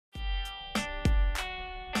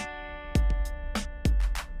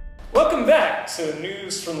Welcome back to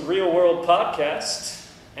News from the Real World podcast.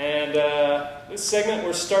 And this segment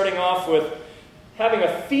we're starting off with having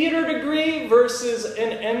a theater degree versus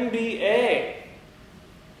an MBA.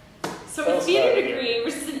 So a theater degree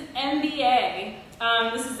versus an MBA.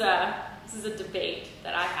 This is a debate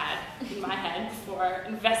that I had in my head before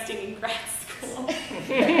investing in grad school.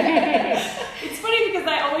 It's funny because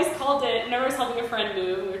I always called it, whenever I was helping a friend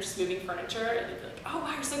move, we were just moving furniture, and they'd be like, oh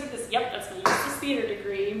wow, you're so good at this. Yep, that's my useless theater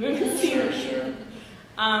degree, moving theater. Sure.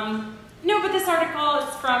 No, but this article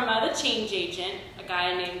is from The Change Agent, a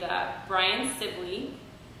guy named Brian Sibley.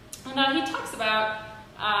 And he talks about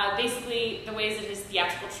basically the ways that his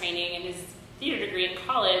theatrical training and his theater degree in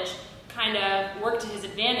college kind of worked to his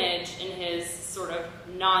advantage in his sort of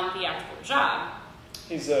non-theatrical job.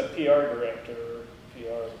 He's a PR director,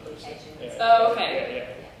 PR person. Yeah. Oh, okay. Yeah.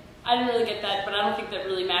 I didn't really get that, but I don't think that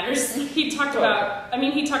really matters. He talked about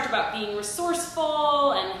being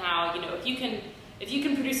resourceful and how, if you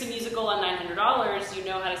can produce a musical on $900, you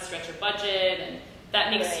know how to stretch a budget, and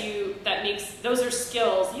those are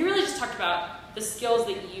skills. You really just talked about the skills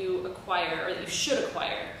that you acquire, or that you should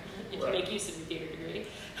acquire if you make use of your theater degree,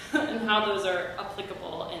 and how those are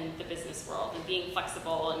applicable in the business world, and being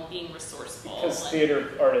flexible and being resourceful. Because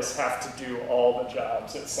theater artists have to do all the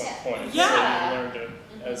jobs at some point. Yeah. So you learned it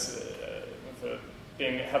as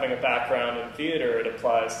having a background in theater, it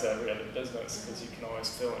applies to every other business because you can always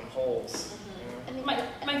fill in holes.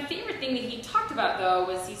 My favorite thing that he talked about, though,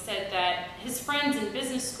 was he said that his friends in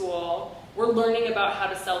business school were learning about how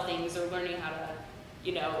to sell things, or learning how to,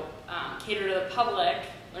 cater to the public,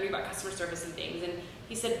 learning about customer service and things. And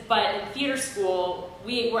he said, but in theater school,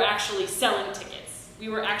 we were actually selling tickets. We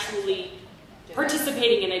were actually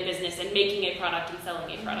participating in a business and making a product and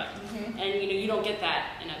selling a product. And you don't get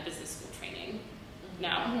that in a business school training.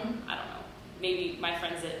 Now, I don't know. Maybe my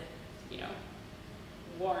friends at,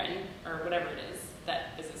 Warren or whatever it is,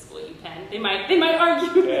 that business school at UPenn, they might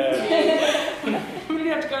argue. Yeah. We don't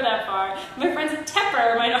have to go that far. My friends at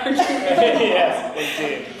Tepper might argue. Yes,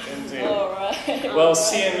 indeed. All right. Well,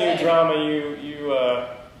 CMU drama,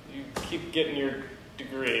 you keep getting your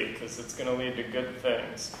degree because it's going to lead to good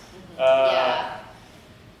things.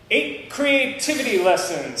 8 creativity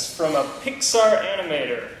lessons from a Pixar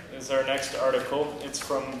animator is our next article. It's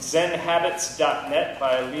from zenhabits.net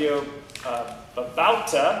by Leo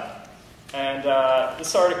Babauta. And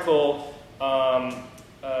this article,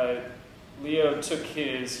 Leo took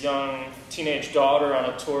his young teenage daughter on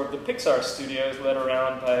a tour of the Pixar studios, led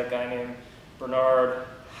around by a guy named Bernard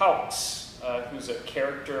Haux, who's a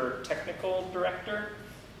character technical director.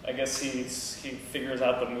 I guess he figures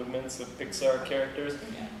out the movements of Pixar characters.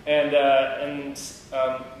 And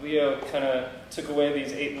Leo kind of took away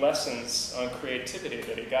these 8 lessons on creativity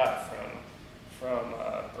that he got from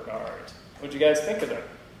Bernard. What did you guys think of them?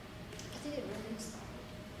 I think it really inspired.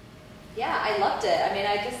 Yeah, I loved it. I mean,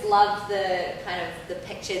 I just loved the kind of the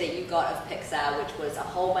picture that you got of Pixar, which was a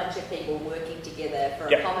whole bunch of people working together for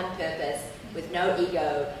a common purpose with no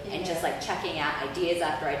ego, and just like chucking out ideas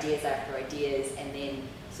after ideas after ideas, and then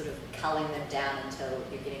sort of culling them down until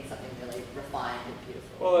you're getting something really refined and beautiful.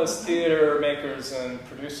 Well, as theater makers and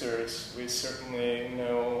producers, we certainly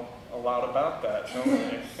know a lot about that, don't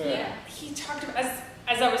we? Yeah. He talked about,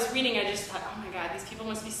 as I was reading, I just thought, oh my God, these people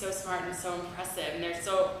must be so smart and so impressive, and they're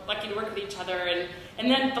so lucky to work with each other. And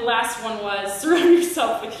then the last one was surround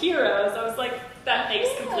yourself with heroes. I was like, that makes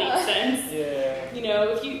complete sense. Yeah.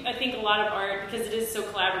 I think a lot of art, because it is so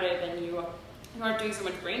collaborative and you aren't doing so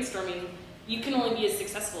much brainstorming, you can only be as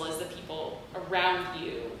successful as the people around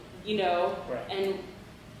you, Right. And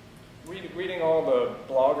reading all the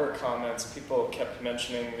blogger comments, people kept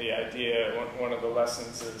mentioning the idea, one of the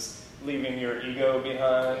lessons is leaving your ego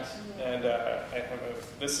behind. And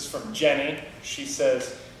this is from Jenny. She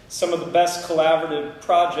says, some of the best collaborative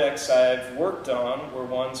projects I've worked on were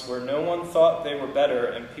ones where no one thought they were better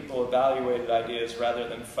and people evaluated ideas rather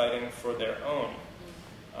than fighting for their own.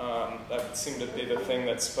 That seemed to be the thing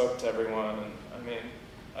that spoke to everyone. And I mean,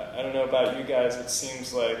 I don't know about you guys, it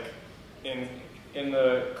seems like in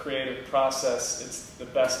the creative process, it's the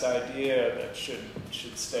best idea that should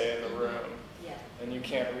stay in the room. Yeah. And you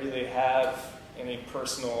can't really have any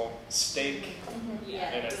personal stake in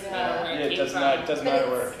it. It doesn't matter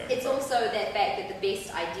where it came from. It's also that fact that the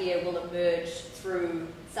best idea will emerge through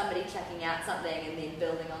somebody checking out something and then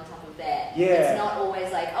building on top of that. Yeah. It's not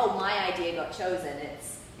always like, oh, my idea got chosen.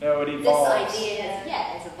 It's No, it evolves. this idea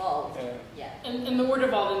has evolved. Yeah. And the word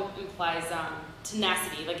evolve implies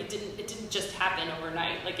tenacity. Like it didn't just happen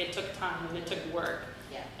overnight. Like it took time and it took work.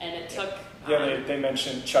 And it took... they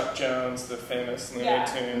mentioned Chuck Jones, the famous Looney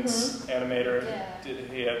Tunes animator.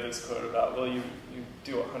 He had this quote about, well, you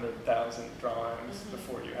do 100,000 drawings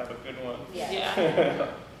before you have a good one.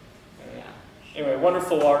 Anyway,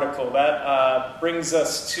 wonderful article. That brings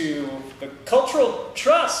us to the Cultural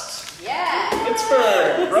Trust.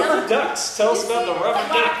 Pittsburgh, Rubber Ducks. Tell us about the Rubber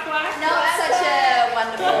Duck. Not such a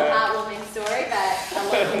wonderful, heartwarming story, but a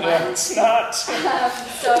lovely one. No, it's not.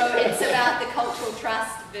 So it's about the Cultural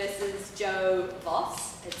Trust versus Joe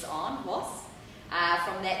Voss. It's on Voss.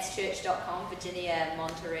 From thatschurch.com, Virginia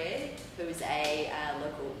Monterey, who's a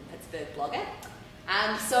local Pittsburgh blogger.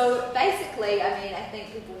 So basically, I mean, I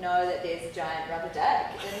think people know that there's a giant rubber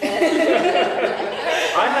duck in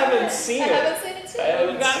there. I haven't seen it. I haven't seen it too. I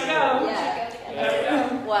haven't seen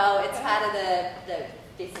it. Well, it's part of the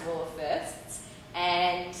Festival of Firsts,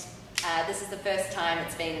 and this is the first time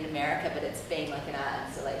it's been in America, but it's been like an art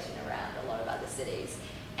installation around a lot of other cities.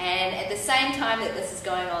 And at the same time that this is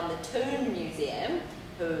going on, the Toon Museum,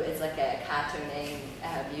 who is like a cartooning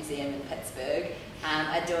museum in Pittsburgh,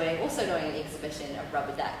 are also doing an exhibition of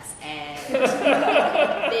rubber ducks, and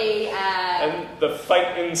and the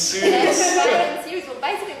fight ensues. Well,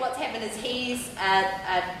 basically what's happened is he's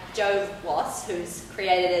Joe Voss, who's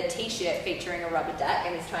created a T-shirt featuring a rubber duck,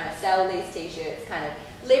 and he's trying to sell these T-shirts, kind of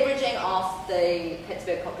leveraging off the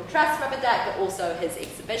Pittsburgh Cultural Trust rubber duck, but also his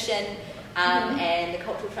exhibition. And the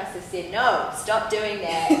Cultural Trust has said, no, stop doing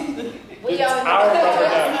that. We It's our rubber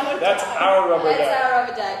duck. That's our rubber duck. That's our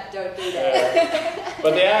rubber duck. Don't do that.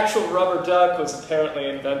 But the actual rubber duck was apparently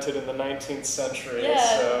invented in the 19th century.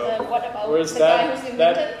 So what about where's the that, guy who's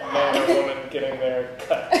invented man or woman getting their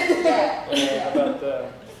cut? How about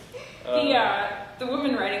that? The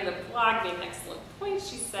woman writing the blog made an excellent point.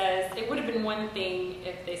 She says it would have been one thing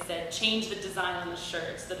if they said change the design on the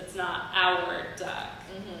shirt so that it's not our duck.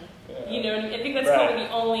 You know, I think that's probably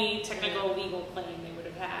the only technical legal claim they would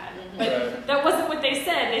have had. But that wasn't what they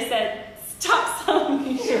said. They said stop selling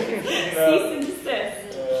these shirts. Cease and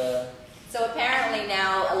desist. So apparently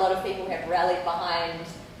now a lot of people have rallied behind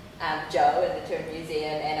Joe at the Toon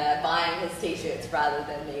Museum and are buying his T-shirts rather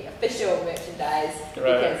than the official merchandise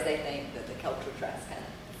because they think that the Cultural Trust kind of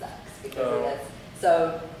sucks because of this.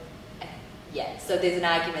 So, so there's an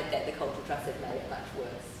argument that the Cultural Trust have made it much worse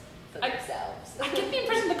for themselves. I get the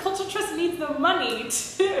impression the Cultural Trust needs the money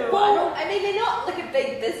too. Well, I mean, they're not like a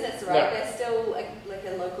big business, right? No. They're still like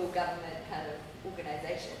a local government kind of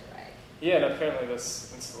organization, right? Yeah, and apparently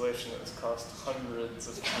this installation has cost hundreds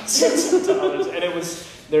of thousands of dollars, and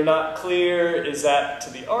they're not clear, is that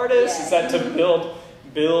to the artist? Is that to build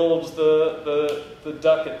the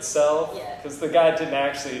duck itself? Because the guy didn't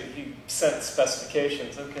actually, he sent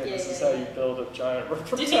specifications. Okay, this is how you build a giant rubber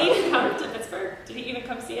duck. Did he even come to Pittsburgh? Did he even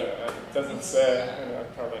come see it? It doesn't say.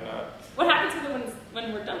 Probably not. What happens with it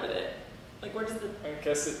when we're done with it? Like, where does the... I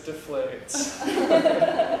guess it deflates.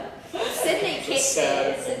 Sydney kept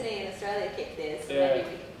theirs. Sydney in Australia kept theirs, so maybe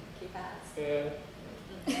we can keep ours.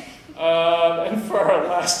 And for our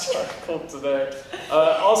last article today,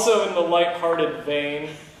 also in the lighthearted vein,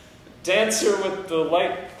 Dancer with the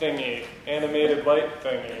Light Thingy, animated light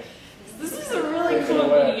thingy. This is a really cool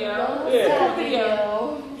video.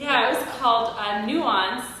 Yeah, it was called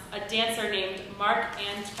Nuance, a dancer named Mark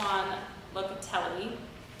Antoine Locatelli.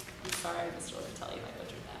 I'm sorry, Mr. Locatelli, if I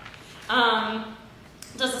butchered that.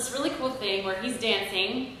 Does this really cool thing where he's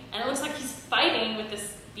dancing, and it looks like he's fighting with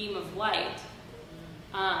this beam of light.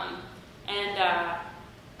 I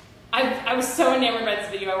was so enamored by this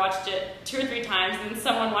video. I watched it 2 or 3 times, and then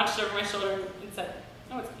someone watched it over my shoulder and said,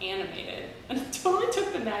 "Oh, it's animated," and it totally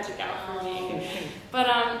took the magic out for me. But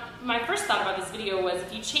my first thought about this video was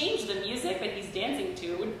if you change the music that he's dancing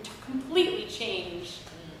to, it would completely change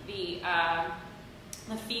the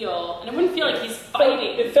feel, and it wouldn't feel like he's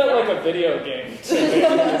fighting. It felt like a video game to me.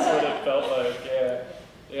 That's what it felt like.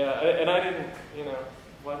 And I didn't,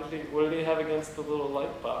 what did he have against the little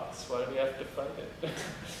light box? Why did he have to fight it?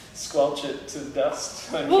 Squelch it to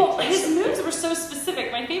dust? Well, his moves were so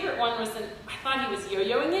specific. My favorite one was I thought he was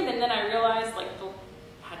yo-yoing it, and then I realized it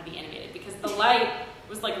had to be animated because the light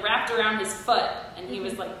was wrapped around his foot, and he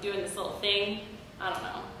was doing this little thing. I don't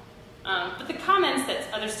know. But the comments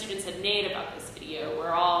that other students had made about this video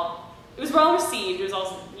were it was well received. It was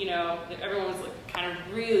also, everyone was kind of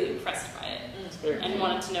really impressed by it and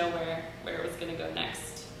wanted to know where it was going to go next.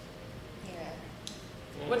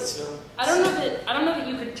 I don't know that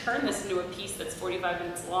you could turn this into a piece that's 45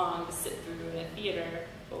 minutes long to sit through in a theater.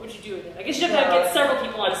 What would you do with it? I guess you'd have to get several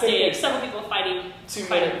people on stage, several people fighting.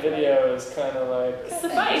 2-minute video is kind of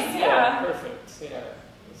suffice, perfect. Yeah,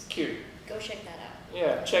 it's cute. Go check that out.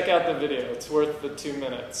 Yeah, check out the video. It's worth the 2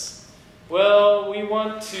 minutes. Well, we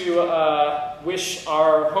want to wish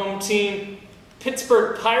our home team,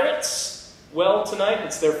 Pittsburgh Pirates, well tonight.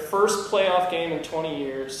 It's their first playoff game in 20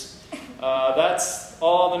 years. That's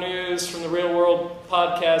all the news from the Real World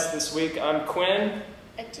podcast this week. I'm Quinn.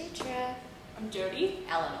 Aditra. I'm Jody.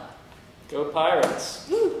 Eleanor. Go Pirates.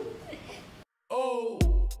 Woo. Oh.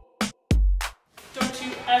 Don't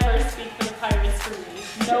you ever speak for the Pirates for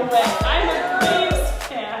me. No way. I'm a